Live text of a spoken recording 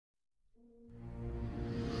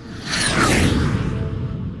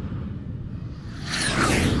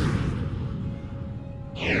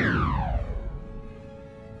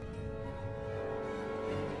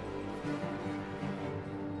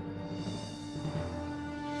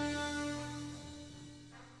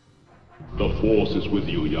The Force is with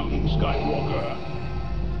you, young Skywalker.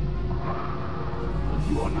 But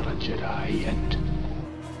you are not a Jedi yet.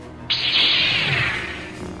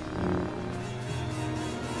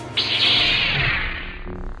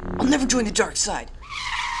 I'll never join the dark side.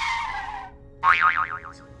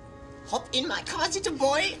 Hop in my car, little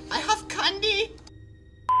boy. I have candy.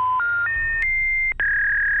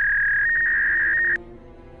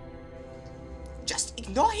 Just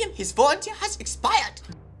ignore him. His volunteer has expired.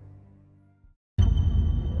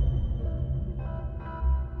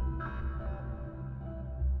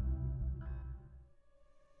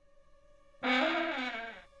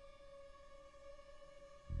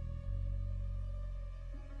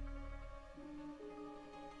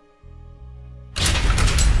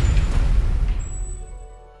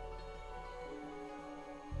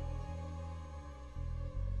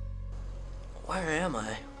 Where am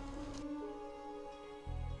I?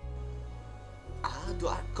 You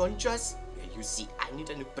are conscious? You see, I need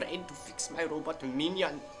a new brain to fix my robot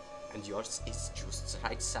minion. And yours is just the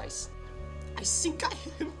right size. I think I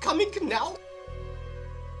hear him coming now.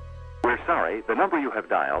 We're sorry, the number you have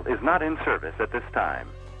dialed is not in service at this time.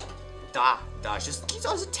 Just get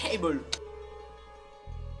on the table.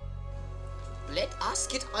 Let us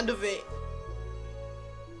get underway.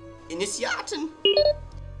 Initiaten.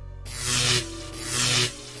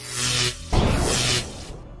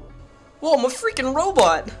 Whoa, I'm a freaking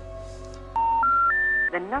robot!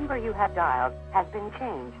 The number you have dialed has been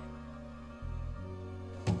changed.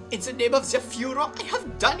 In the name of the Führer, I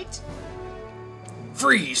have done it.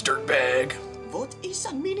 Freeze, dirtbag. What is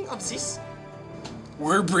the meaning of this?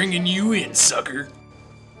 We're bringing you in, sucker.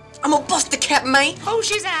 I'm gonna bust the cap, mate! Oh,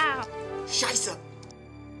 she's out! Scheiße.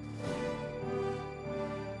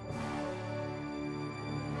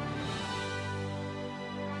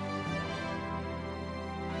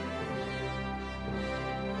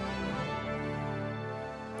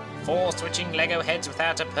 For switching Lego heads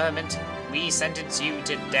without a permit, we sentence you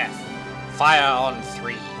to death. Fire on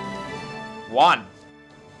 3. 1,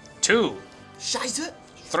 2, Scheiße.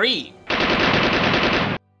 3.